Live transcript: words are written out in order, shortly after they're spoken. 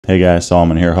Hey guys,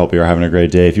 Solomon here. Hope you're having a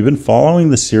great day. If you've been following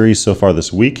the series so far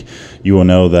this week, you will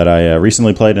know that I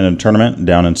recently played in a tournament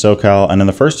down in SoCal, and in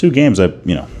the first two games, I'm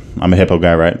a hippo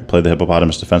guy, right? Played the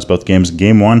hippopotamus defense both games.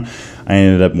 Game one, I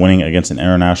ended up winning against an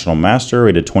international master.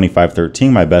 We did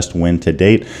 25-13, my best win to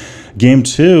date. Game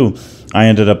two, I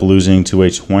ended up losing to a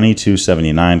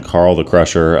 22-79. Carl the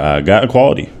Crusher got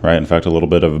equality, right? In fact, a little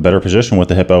bit of a better position with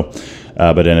the hippo,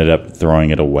 but ended up throwing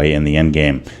it away in the end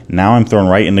game. Now I'm thrown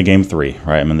right into game three,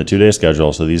 right? I'm in the 2-day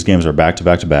schedule, so these games are back to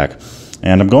back to back.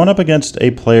 And I'm going up against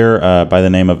a player by the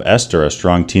name of Esther, a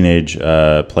strong teenage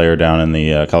player down in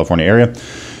the California area.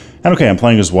 And okay, I'm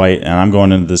playing as white, and I'm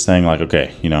going into this thing like,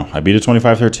 okay, I beat a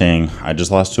 25-13. I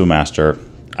just lost to a master.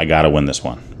 I got to win this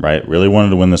one, right? Really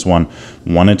wanted to win this one.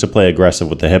 Wanted to play aggressive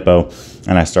with the hippo,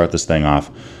 and I start this thing off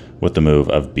with the move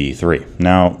of b3.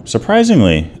 Now,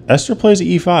 surprisingly, Esther plays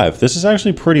e5. This is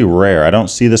actually pretty rare. I don't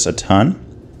see this a ton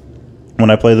when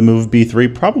I play the move of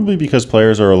b3, probably because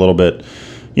players are a little bit,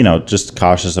 just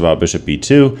cautious about bishop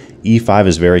b2. e5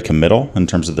 is very committal in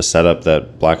terms of the setup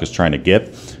that black is trying to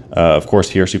get. Of course,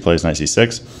 here she plays knight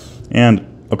c6, and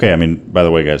okay, by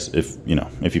the way, guys, if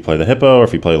you play the hippo or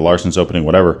if you play Larson's opening,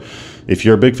 whatever, if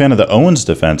you're a big fan of the Owens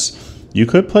defense, you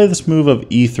could play this move of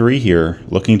e3 here,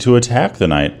 looking to attack the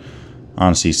knight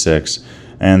on c6.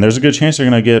 And there's a good chance you're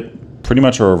going to get pretty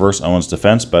much a reverse Owens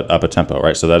defense, but up a tempo,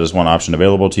 right? So that is one option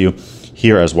available to you.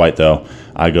 Here as white, though,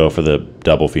 I go for the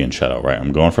double fianchetto, right?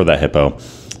 I'm going for that hippo.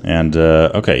 And,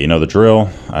 okay, you know the drill.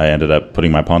 I ended up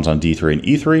putting my pawns on d3 and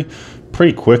e3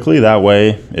 pretty quickly. That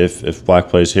way, if black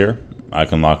plays here, I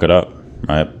can lock it up,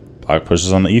 right? Black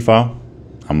pushes on the e-file.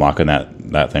 I'm locking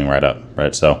that thing right up,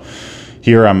 right? So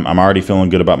here I'm already feeling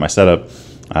good about my setup.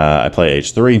 I play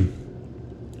h3,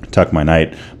 tuck my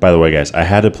knight. By the way, guys, I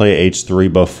had to play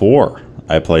h3 before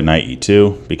I play knight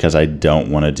e2 because I don't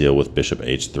want to deal with bishop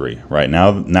h3, right?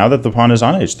 Now that the pawn is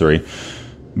on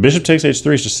h3, bishop takes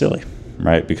h3 is just silly,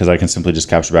 right? Because I can simply just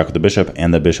capture back with the bishop,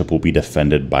 and the bishop will be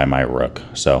defended by my rook.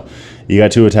 So you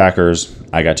got two attackers,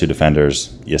 I got two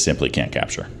defenders, you simply can't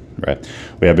capture, right?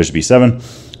 We have bishop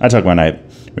b7, I tuck my knight,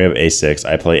 we have a6,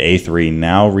 I play a3,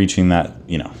 now reaching that,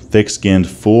 thick-skinned,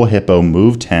 full hippo,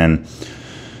 move 10.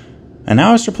 And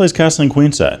now Esther plays castling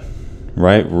queenside,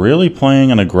 right? Really playing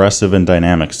an aggressive and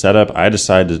dynamic setup. I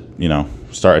decide to,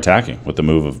 start attacking with the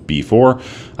move of b4.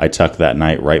 I tuck that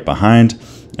knight right behind.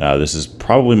 This is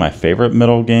probably my favorite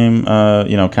middle game,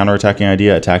 counterattacking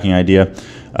idea, attacking idea.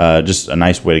 Just a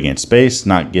nice way to gain space,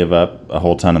 not give up a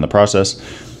whole ton in the process.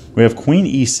 We have queen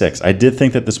e6. I did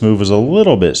think that this move was a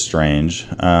little bit strange,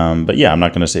 but yeah, I'm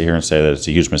not going to sit here and say that it's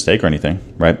a huge mistake or anything,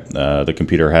 right? The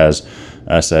computer has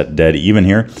us at dead even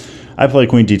here. I play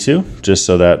queen d2 just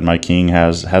so that my king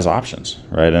has options,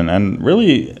 right? And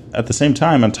really, at the same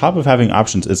time, on top of having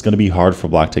options, it's going to be hard for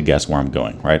black to guess where I'm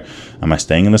going, right? Am I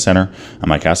staying in the center?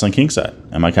 Am I castling kingside?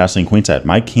 Am I castling queenside?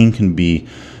 My king can be,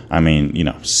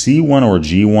 c1 or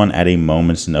g1 at a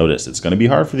moment's notice. It's going to be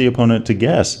hard for the opponent to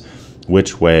guess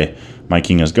which way my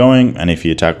king is going, and if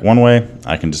you attack one way,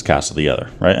 I can just castle the other,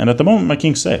 right? And at the moment, my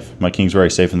king's safe. My king's very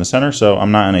safe in the center, so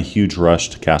I'm not in a huge rush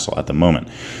to castle at the moment.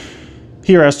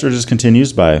 Here, Esther just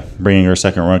continues by bringing her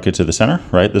second rook into the center,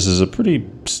 right? This is a pretty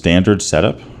standard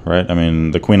setup, right?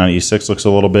 The queen on e6 looks a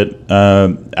little bit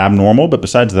abnormal, but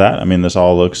besides that, this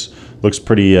all looks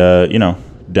pretty,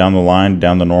 down the line,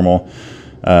 down the normal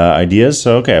ideas.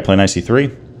 So, okay, I play knight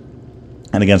c3,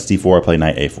 and against d4, I play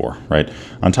knight a4, right?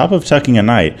 On top of tucking a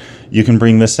knight, you can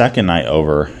bring the second knight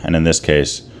over, and in this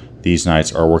case, these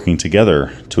knights are working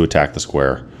together to attack the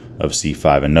square of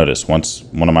c5. And notice, once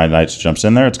one of my knights jumps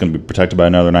in there, it's going to be protected by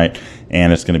another knight,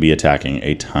 and it's going to be attacking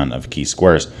a ton of key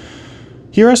squares.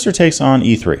 Here, Esther takes on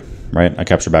e3, right? I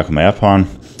capture back with my f-pawn.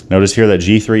 Notice here that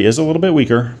g3 is a little bit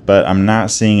weaker, but I'm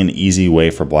not seeing an easy way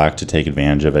for black to take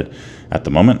advantage of it at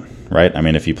the moment, right?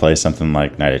 If you play something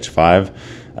like knight h5,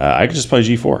 I could just play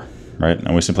g4, right?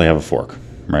 And we simply have a fork,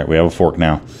 right? We have a fork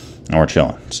now, and we're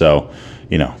chilling. So,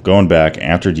 going back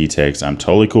after d takes, I'm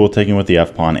totally cool with taking with the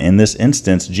f-pawn. In this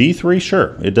instance, g3,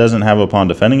 sure, it doesn't have a pawn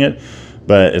defending it,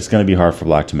 but it's going to be hard for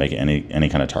black to make any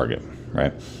kind of target,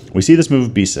 right? We see this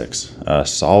move b6, a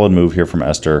solid move here from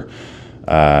Esther.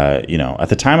 At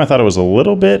the time I thought it was a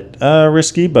little bit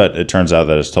risky, but it turns out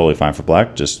that it's totally fine for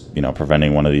black, just,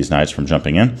 preventing one of these knights from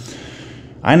jumping in.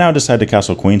 I now decide to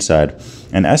castle queenside,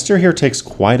 and Esther here takes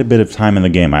quite a bit of time in the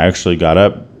game. I actually got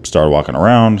up, started walking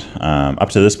around. Up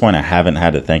to this point, I haven't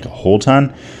had to think a whole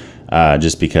ton,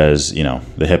 just because,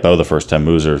 the hippo, the first 10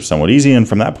 moves are somewhat easy, and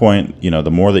from that point,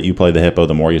 the more that you play the hippo,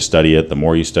 the more you study it, the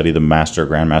more you study the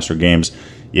grandmaster games,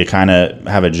 you kind of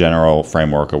have a general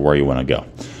framework of where you want to go.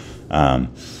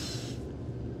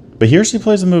 But here she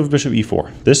plays the move of bishop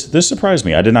e4. This surprised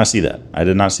me. I did not see that. I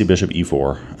did not see bishop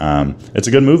e4. It's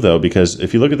a good move, though, because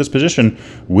if you look at this position,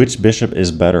 which bishop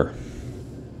is better?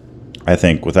 I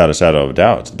think, without a shadow of a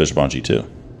doubt, it's the bishop on g2.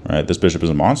 Right? This bishop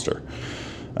is a monster.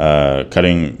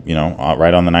 Cutting,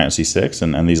 right on the knight on c6,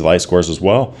 and these light squares as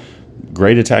well.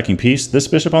 Great attacking piece. This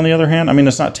bishop, on the other hand, I mean,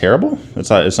 it's not terrible. It's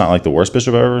not like the worst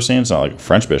bishop I've ever seen. It's not like a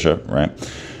French bishop, right?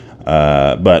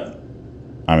 But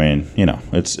I mean,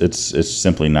 it's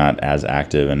simply not as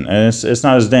active, and it's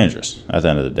not as dangerous at the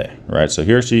end of the day, right? So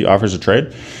here she offers a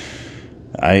trade.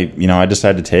 I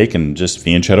decided to take and just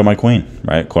fianchetto my queen,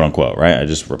 right? Quote unquote, right? I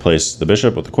just replace the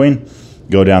bishop with the queen,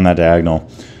 go down that diagonal.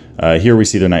 Here we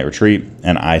see the knight retreat,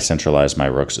 and I centralize my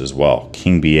rooks as well.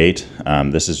 King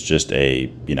b8. This is just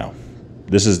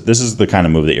this is the kind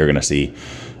of move that you're going to see,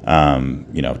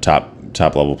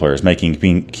 top level players making.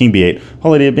 King b8.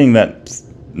 Whole idea being that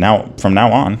from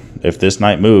now on, if this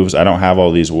knight moves, I don't have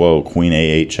all these queen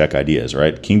a8 check ideas,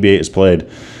 right? King b8 is played,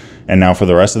 and now for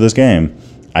the rest of this game,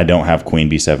 I don't have queen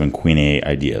b7, queen a8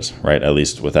 ideas, right? At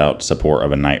least without support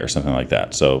of a knight or something like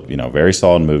that. So, very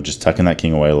solid move, just tucking that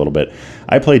king away a little bit.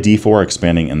 I play d4,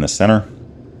 expanding in the center,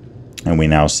 and we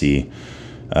now see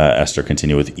Esther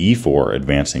continue with e4,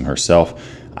 advancing herself.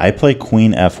 I play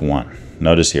queen f1.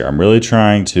 Notice here, I'm really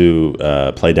trying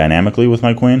to play dynamically with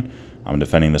my queen. I'm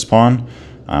defending this pawn.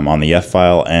 I'm on the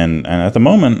f-file, and at the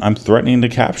moment, I'm threatening to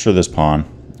capture this pawn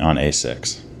on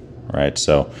a6, right?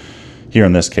 So here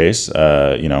in this case,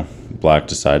 black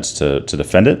decides to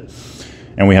defend it,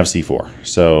 and we have c4.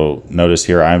 So notice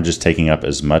here, I'm just taking up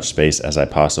as much space as I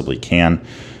possibly can.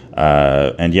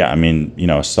 And yeah, I mean,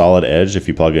 a solid edge if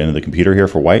you plug it into the computer here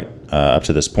for white. Up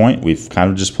to this point, we've kind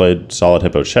of just played solid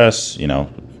hippo chess,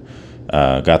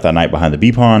 got that knight behind the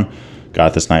b pawn,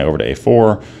 got this knight over to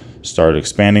a4, started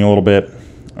expanding a little bit,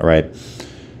 all right?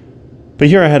 But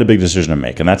here I had a big decision to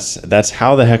make, and that's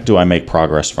how the heck do I make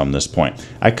progress from this point?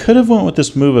 I could have went with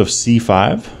this move of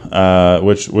c5,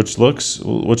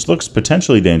 which looks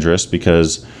potentially dangerous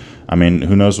because, I mean,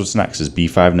 who knows what's next? Is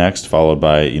b5 next, followed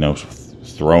by,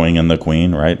 throwing in the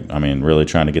queen, right? I mean, really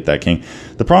trying to get that king.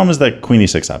 The problem is that queen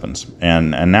e6 happens,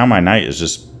 and now my knight is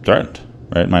just threatened,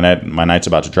 right? My knight's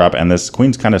about to drop, and this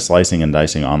queen's kind of slicing and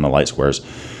dicing on the light squares.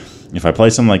 If I play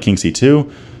something like king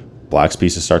c2, black's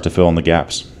pieces start to fill in the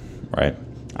gaps, right?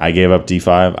 I gave up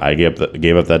d5. I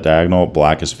gave up that diagonal.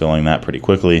 Black is filling that pretty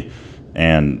quickly.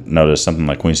 And notice something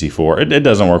like queen c4. It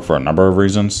doesn't work for a number of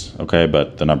reasons, okay?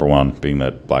 But the number one being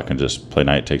that black can just play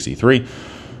knight takes e3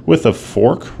 with a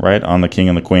fork, right, on the king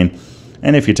and the queen.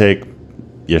 And if you take,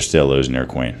 you're still losing your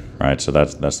queen, right? So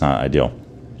that's not ideal.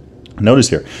 Notice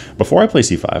here, before I play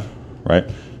c5, right,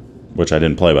 which I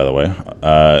didn't play, by the way,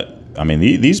 I mean,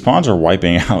 these pawns are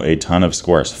wiping out a ton of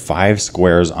squares. 5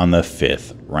 squares on the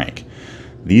 5th rank.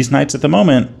 These knights at the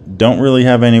moment don't really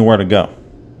have anywhere to go.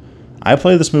 I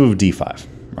play this move of d5,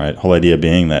 right? Whole idea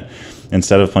being that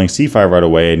instead of playing c5 right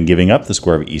away and giving up the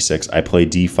square of e6, I play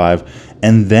d5,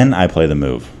 and then I play the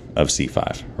move of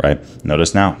c5, right?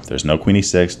 Notice now, there's no queen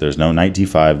e6, there's no knight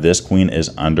d5. This queen is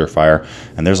under fire,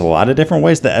 and there's a lot of different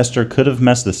ways that Esther could have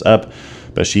messed this up,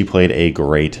 but she played a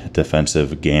great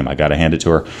defensive game. I got to hand it to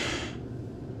her.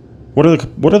 What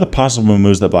are the possible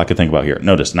moves that black could think about here?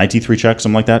 Notice, knight d3 check,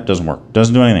 something like that, doesn't work.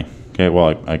 Doesn't do anything. Okay,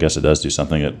 well, I guess it does do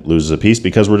something. It loses a piece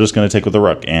because we're just going to take with the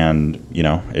rook. And,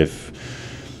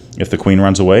 if the queen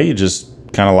runs away, you just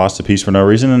kind of lost a piece for no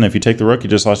reason. And if you take the rook, you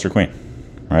just lost your queen.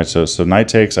 Right? So knight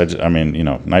takes,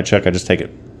 knight check, I just take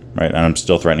it. Right? And I'm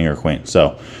still threatening your queen.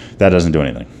 So that doesn't do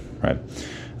anything.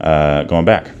 Right? Going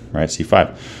back, right?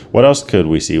 c5. What else could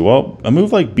we see? Well, a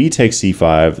move like b takes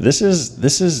c5. This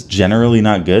is generally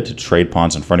not good to trade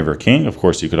pawns in front of your king. Of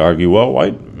course, you could argue, well,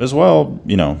 white as well,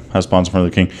 has pawns in front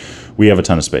of the king. We have a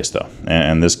ton of space, though.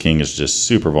 And this king is just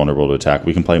super vulnerable to attack.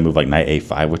 We can play a move like knight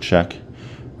a5 with check,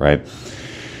 right?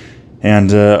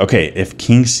 And, okay, if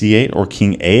king c8 or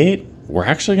king a8, we're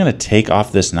actually going to take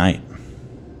off this knight,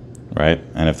 right?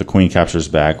 And if the queen captures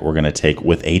back, we're going to take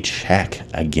with a check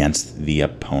against the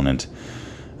opponent,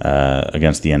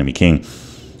 against the enemy king.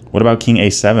 What about king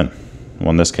a7? Well,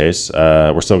 in this case,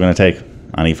 we're still going to take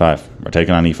on e5. We're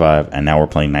taking on e5, and now we're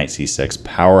playing knight c6,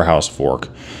 powerhouse fork.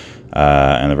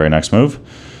 And the very next move,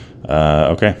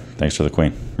 okay, thanks for the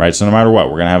queen, right? So no matter what,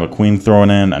 we're going to have a queen thrown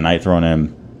in, a knight thrown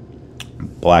in.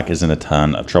 Black is in a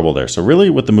ton of trouble there. So really,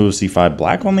 with the move c5,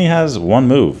 black only has one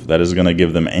move that is going to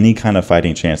give them any kind of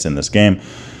fighting chance in this game,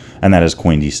 and that is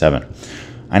queen d7.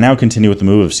 I now continue with the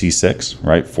move of c6,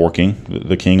 right, forking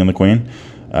the king and the queen.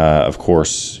 Of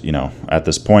course, at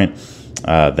this point,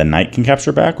 the knight can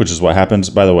capture back, which is what happens.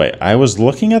 By the way, I was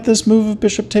looking at this move of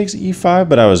bishop takes e5,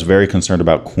 but I was very concerned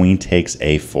about queen takes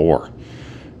a4,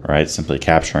 right? Simply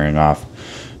capturing off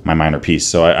my minor piece.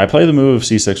 So I play the move of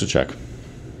c6 with check,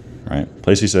 right?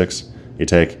 Play c6, you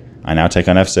take. I now take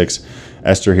on f6.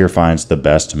 Esther here finds the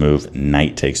best move,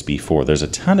 knight takes b4. There's a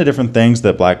ton of different things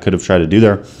that black could have tried to do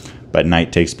there, but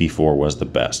knight takes b4 was the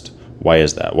best. Why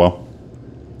is that? Well,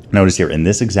 notice here in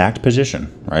this exact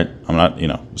position, right? I'm not,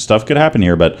 stuff could happen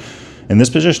here, but in this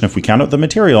position, if we count out the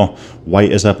material,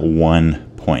 white is up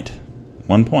 1 point.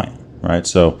 1 point, right?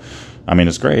 So, I mean,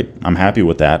 it's great. I'm happy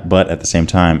with that, but at the same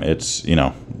time, it's,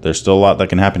 there's still a lot that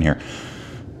can happen here.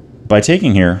 By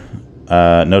taking here,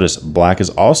 notice black is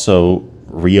also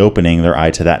reopening their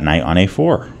eye to that knight on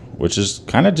a4, which is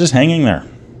kind of just hanging there,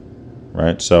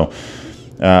 right? So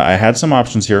I had some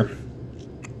options here.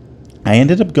 I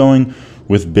ended up going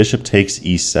with bishop takes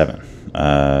e7.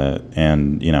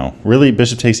 And, really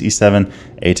bishop takes e7,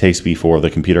 a takes b4. The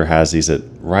computer has these at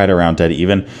right around dead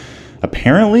even.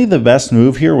 Apparently, the best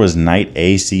move here was knight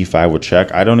a c5 with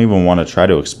check. I don't even want to try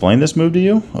to explain this move to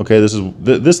you. Okay,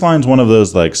 this line's one of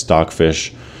those like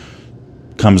stockfish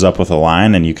comes up with a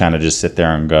line and you kind of just sit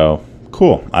there and go,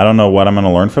 cool. I don't know what I'm going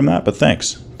to learn from that, but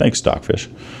thanks, stockfish,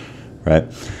 right?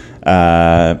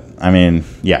 I mean,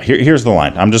 yeah. Here's the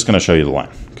line. I'm just going to show you the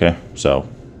line. Okay, so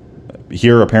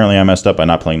here apparently I messed up by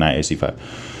not playing knight a c5.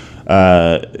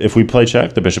 If we play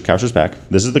check, the bishop captures back.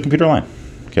 This is the computer line.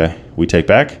 Okay, we take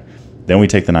back. Then we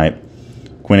take the knight,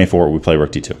 queen a4, we play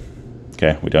rook d2.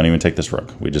 Okay, we don't even take this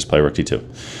rook. We just play rook d2.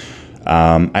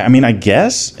 I mean, I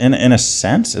guess in a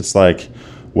sense, it's like,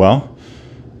 well,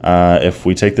 if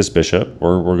we take this bishop,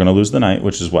 we're going to lose the knight,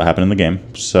 which is what happened in the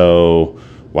game. So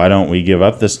why don't we give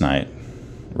up this knight,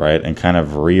 right, and kind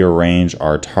of rearrange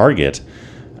our target,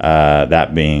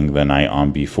 that being the knight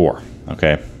on b4,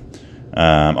 okay?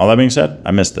 All that being said,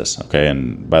 I missed this, okay?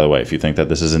 And by the way, if you think that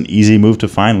this is an easy move to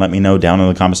find, let me know down in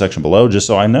the comment section below, just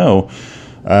so I know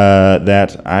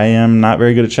that I am not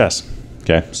very good at chess,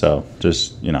 okay? So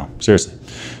just, seriously,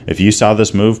 if you saw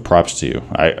this move, props to you.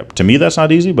 To me, that's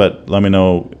not easy, but let me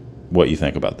know what you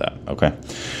think about that, okay?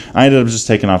 I ended up just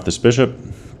taking off this bishop,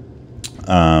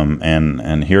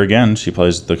 and here again, she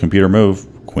plays the computer move,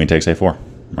 queen takes a4,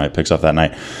 right? Picks off that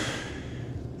knight.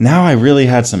 Now I really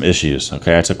had some issues,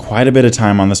 okay? I took quite a bit of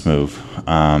time on this move,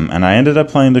 and I ended up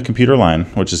playing the computer line,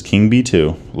 which is king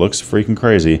b2. Looks freaking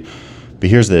crazy, but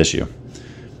here's the issue.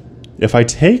 If I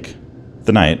take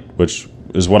the knight, which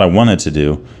is what I wanted to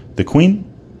do, the queen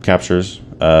captures,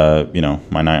 my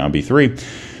knight on b3,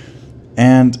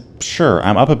 and sure,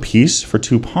 I'm up a piece for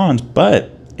 2 pawns, but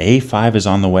a5 is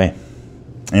on the way.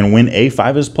 And when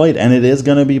a5 is played, and it is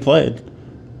going to be played,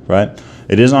 right?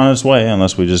 It is on its way,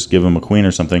 unless we just give him a queen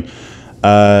or something.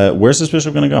 Where's this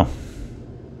bishop going to go?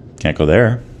 Can't go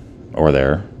there, or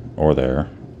there, or there,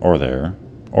 or there,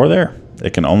 or there.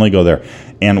 It can only go there.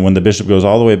 And when the bishop goes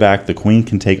all the way back, the queen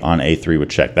can take on a3 with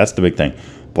check. That's the big thing.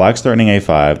 Black's threatening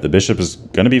a5. The bishop is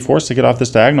going to be forced to get off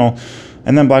this diagonal,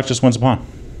 and then black just wins a pawn.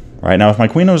 Right now, if my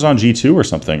queen was on g2 or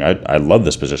something, I love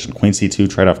this position. Queen c2,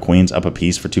 trade off queens, up a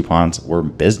piece for 2 pawns. We're in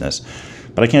business.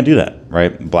 But I can't do that,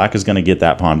 right? Black is going to get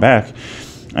that pawn back.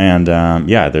 And,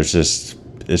 yeah, it's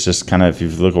just kind of, if you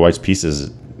look at white's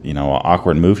pieces, an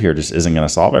awkward move here just isn't going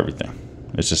to solve everything.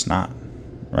 It's just not,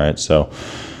 right? So,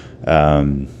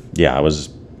 yeah, I was,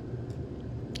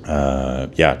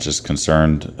 just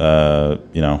concerned, in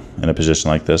a position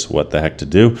like this, what the heck to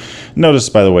do. Notice,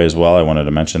 by the way, as well, I wanted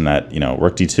to mention that,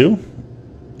 rook d2,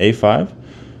 a5,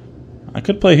 I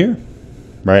could play here,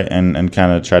 right? And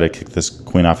kind of try to kick this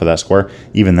queen off of that square.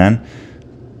 Even then,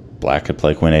 black could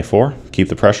play queen a4, keep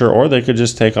the pressure, or they could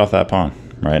just take off that pawn,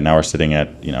 right? Now we're sitting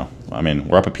at,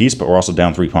 we're up a piece, but we're also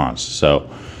down 3 pawns. So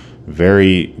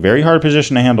very, very hard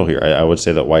position to handle here. I would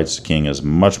say that white's king is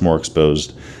much more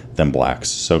exposed than black's.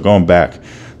 So going back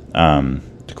to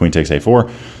queen takes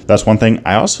a4, that's one thing.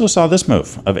 I also saw this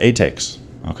move of a takes.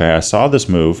 Okay, I saw this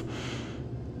move,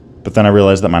 but then I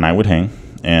realized that my knight would hang.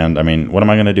 And, what am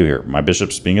I going to do here? My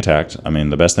bishop's being attacked.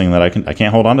 The best thing that I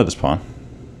can't hold on to this pawn,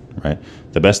 right?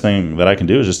 The best thing that I can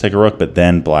do is just take a rook, but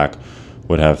then black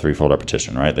would have threefold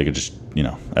repetition, right? They could just,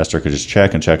 Esther could just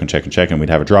check and check and check and check, and we'd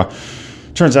have a draw.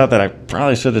 Turns out that I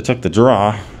probably should have took the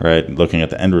draw, right, looking at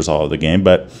the end result of the game,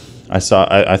 but I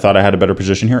thought I had a better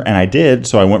position here, and I did,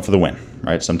 so I went for the win,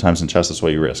 right? Sometimes in chess, that's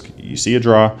what you risk. You see a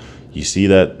draw, you see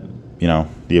that,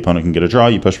 the opponent can get a draw,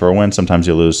 you push for a win, sometimes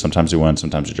you lose, sometimes you win,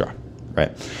 sometimes you draw,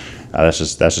 right? That's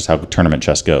just how tournament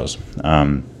chess goes.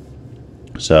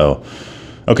 So,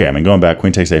 okay, going back,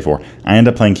 queen takes a4. I end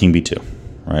up playing king b2,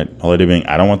 right? Whole idea being,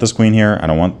 I don't want this queen here. I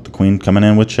don't want the queen coming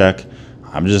in with check.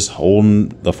 I'm just holding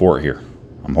the fort here.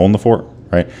 I'm holding the fort,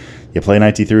 right? You play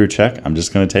knight d3 with check, I'm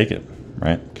just going to take it,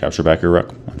 right? Capture back your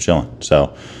rook. I'm chilling.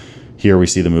 So Here we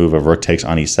see the move of rook takes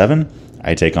on e7.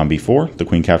 I take on b4. The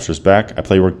queen captures back. I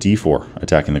play rook d4,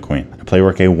 attacking the queen. I play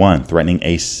rook a1, threatening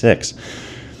a6.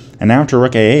 And now after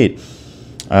rook a8,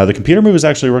 the computer move is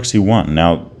actually rook c1.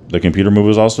 Now, the computer move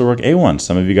is also rook a1.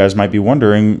 Some of you guys might be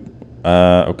wondering,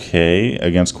 okay,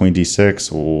 against queen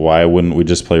d6, why wouldn't we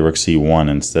just play rook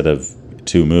c1 instead of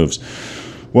 2 moves?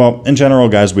 Well, in general,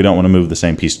 guys, we don't want to move the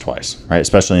same piece twice, right?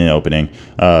 Especially in the opening.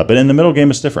 But in the middle game,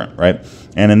 it's different, right?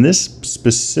 And in this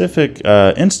specific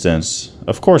instance,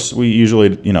 of course, we usually,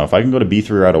 if I can go to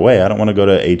b3 right away, I don't want to go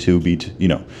to a2,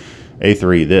 b2,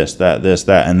 a3, this,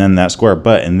 that, and then that square.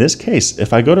 But in this case,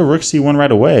 if I go to rook c1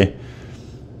 right away,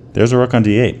 there's a rook on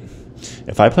d8.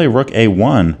 If I play rook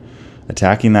a1,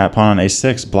 attacking that pawn on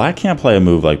a6, black can't play a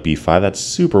move like b5. That's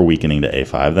super weakening to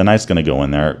a5. The knight's going to go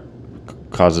in there,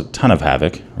 cause a ton of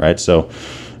havoc, right? So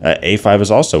a5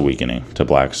 is also weakening to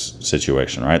black's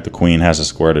situation, right? The queen has a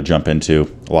square to jump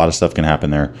into. A lot of stuff can happen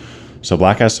there. So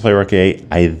black has to play rook a8.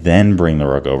 I then bring the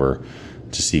rook over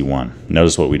to c1.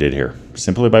 Notice what we did here.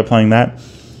 Simply by playing that,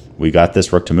 we got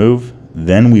this rook to move.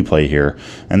 Then we play here,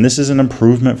 and this is an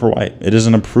improvement for white. It is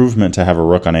an improvement to have a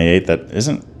rook on a8 that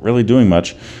isn't really doing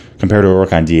much compared to a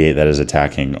rook on d8 that is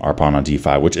attacking our pawn on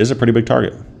d5, which is a pretty big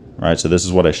target, right? So this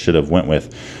is what I should have went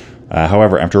with.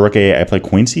 However, after rook a8, I play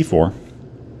queen c4.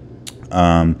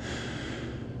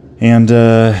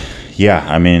 Yeah,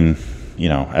 I mean,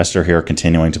 Esther here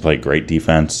continuing to play great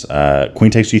defense.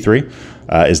 Queen takes g3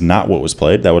 is not what was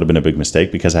played. That would have been a big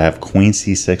mistake because I have queen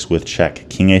c6 with check.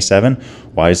 King a7.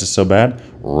 Why is this so bad?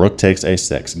 Rook takes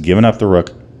a6. Giving up the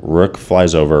rook. Rook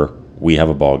flies over. We have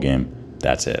a ball game.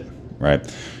 That's it, right?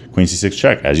 Queen c6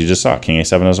 check. As you just saw, king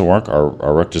a7 doesn't work.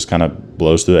 Our rook just kind of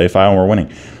blows through the a file and we're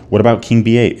winning. What about king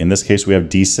b8? In this case, we have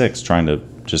d6 trying to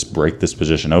just break this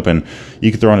position open. You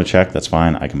can throw in a check. That's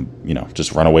fine. I can,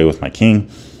 just run away with my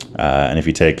king. And if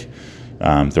you take,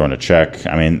 throw in a check,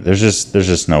 I mean, there's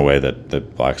just no way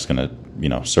that black's going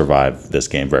to, survive this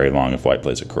game very long if white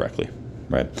plays it correctly,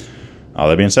 right? All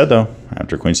that being said, though,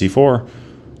 after queen c4,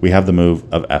 we have the move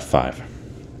of f5.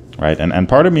 Right, and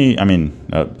part of me, I mean,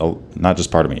 not just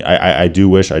part of me, I do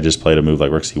wish I just played a move like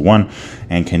rook c1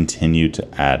 and continued to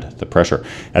add the pressure.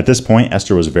 At this point,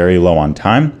 Esther was very low on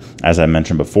time. As I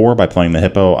mentioned before, by playing the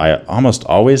hippo, I almost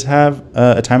always have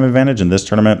a time advantage. In this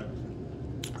tournament,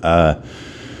 I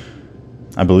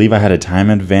believe I had a time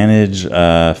advantage 5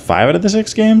 out of the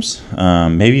 6 games,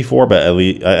 maybe 4, but at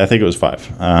least I think it was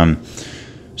 5.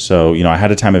 So, I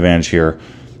had a time advantage here.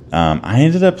 I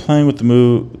ended up playing the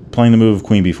move of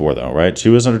queen b4 though, right? She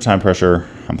was under time pressure.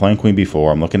 I'm playing queen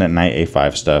b4. I'm looking at knight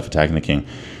a5 stuff, attacking the king.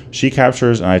 She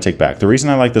captures and I take back. The reason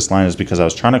I like this line is because I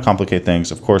was trying to complicate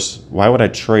things. Of course, why would I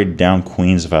trade down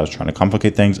queens if I was trying to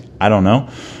complicate things? I don't know.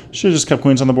 Should have just kept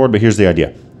queens on the board, but here's the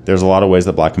idea. There's a lot of ways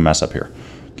that black can mess up here,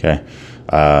 okay?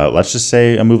 Let's just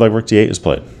say a move like rook d8 is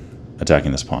played,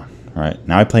 attacking this pawn, all right?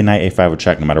 Now I play knight a5 with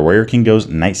check. No matter where your king goes,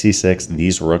 knight c6,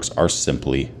 these rooks are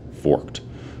simply forked,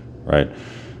 right?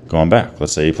 Going back,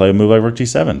 let's say you play a move like rook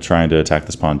d7, trying to attack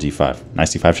this pawn d5. Knight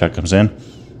c5 check comes in.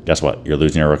 Guess what? You're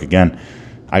losing your rook again.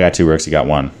 I got 2 rooks, you got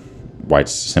 1.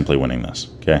 White's simply winning this,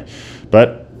 okay?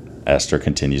 But Esther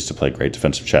continues to play great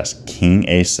defensive chess. King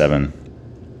a7.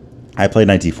 I play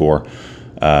knight d4,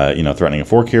 threatening a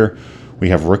fork here. We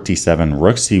have rook d7,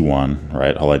 rook c1,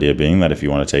 right? Whole idea being that if you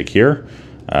want to take here,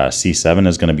 c7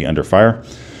 is going to be under fire.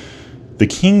 The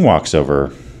king walks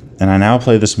over, and I now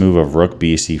play this move of rook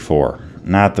b c4.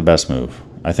 Not the best move.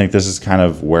 I think this is kind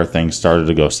of where things started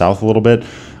to go south a little bit.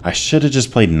 I should have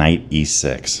just played knight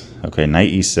e6. Okay,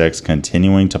 knight e6,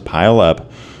 continuing to pile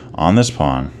up on this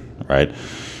pawn, right?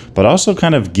 But also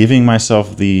kind of giving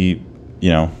myself the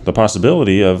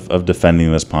possibility of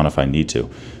defending this pawn if I need to.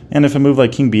 And if a move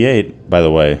like king b8, by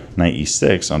the way, knight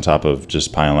e6 on top of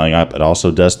just piling up, it also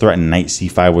does threaten knight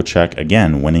c5 with check,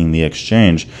 again, winning the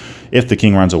exchange. If the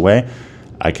king runs away,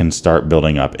 I can start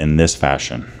building up in this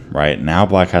fashion, right? Now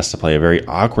black has to play a very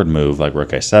awkward move like rook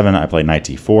a7. I play knight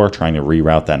d4, trying to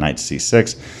reroute that knight to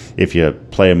c6. If you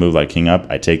play a move like king up,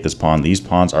 I take this pawn. These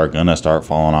pawns are going to start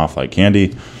falling off like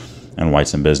candy, and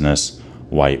white's in business.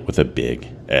 White with a big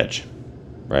edge,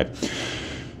 right?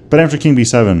 But after king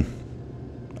b7,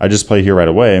 I just play here right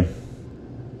away,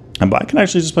 and black can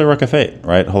actually just play rook f8,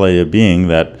 right? Whole idea being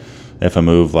that if a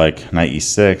move like knight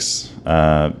e6,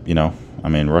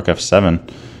 rook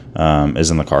f7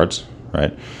 is in the cards,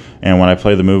 right? And when I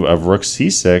play the move of rook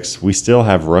c6, we still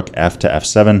have rook f to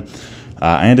f7.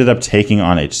 I ended up taking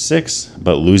on h6,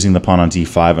 but losing the pawn on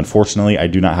d5. Unfortunately, I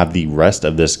do not have the rest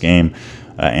of this game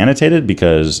annotated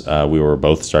because we were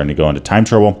both starting to go into time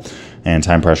trouble and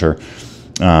time pressure.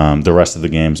 The rest of the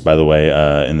games, by the way,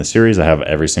 in the series, I have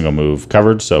every single move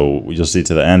covered, so you'll see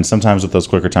to the end. Sometimes with those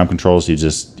quicker time controls, you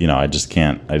just, I just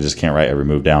can't write every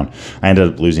move down. I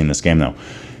ended up losing this game though.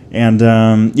 And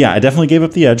yeah, I definitely gave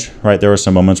up the edge, right? There were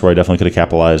some moments where I definitely could have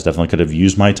capitalized, definitely could have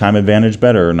used my time advantage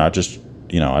better, not just,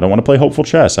 I don't want to play hopeful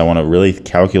chess. I want to really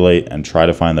calculate and try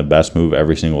to find the best move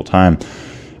every single time.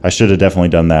 I should have definitely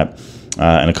done that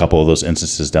in a couple of those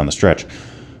instances down the stretch.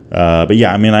 But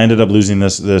yeah, I mean, I ended up losing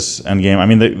this end game. I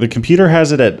mean, the computer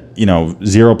has it at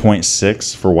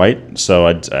 0.6 for white, so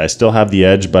I still have the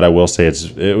edge, but I will say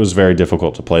it was very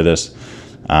difficult to play this,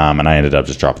 and I ended up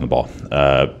just dropping the ball.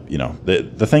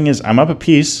 The thing is, I'm up a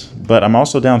piece, but I'm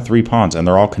also down 3 pawns, and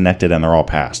they're all connected and they're all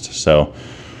passed. So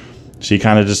she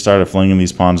kind of just started flinging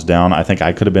these pawns down. I think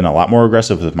I could have been a lot more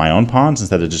aggressive with my own pawns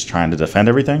instead of just trying to defend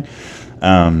everything.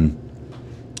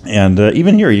 And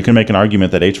even here, you can make an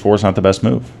argument that h4 is not the best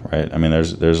move, right? I mean,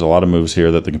 there's a lot of moves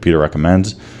here that the computer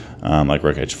recommends, like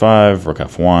rook h5, rook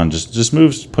f1, just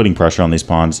moves putting pressure on these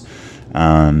pawns.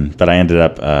 But I ended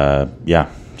up,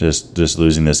 just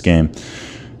losing this game,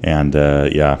 and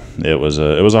yeah, it was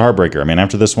a heartbreaker. I mean,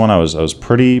 after this one, I was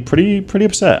pretty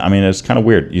upset. I mean, it's kind of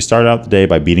weird. You start out the day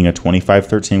by beating a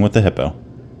 25-13 with the hippo,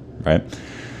 right?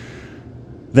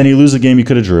 Then you lose a game you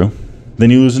could have drew. Then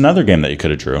you lose another game that you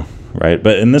could have drew. Right,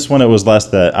 but in this one, it was less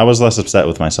that I was less upset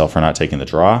with myself for not taking the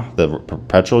draw, the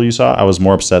perpetual you saw. I was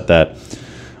more upset that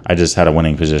I just had a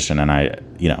winning position and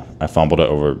I fumbled it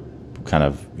over kind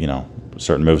of,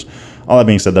 certain moves. All that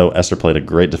being said, though, Esther played a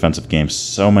great defensive game.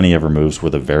 So many of her moves were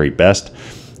the very best,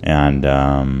 and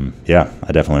yeah,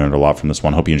 I definitely learned a lot from this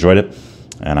one. Hope you enjoyed it,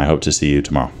 and I hope to see you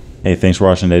tomorrow. Hey, thanks for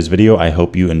watching today's video. I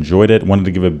hope you enjoyed it. Wanted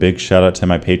to give a big shout out to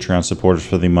my Patreon supporters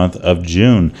for the month of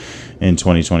June in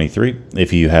 2023.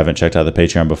 If you haven't checked out the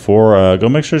Patreon before, go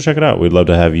make sure to check it out. We'd love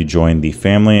to have you join the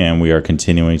family, and we are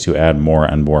continuing to add more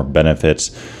and more benefits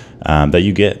that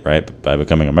you get, right, by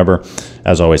becoming a member.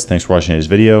 As always, thanks for watching today's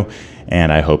video,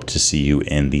 and I hope to see you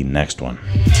in the next one.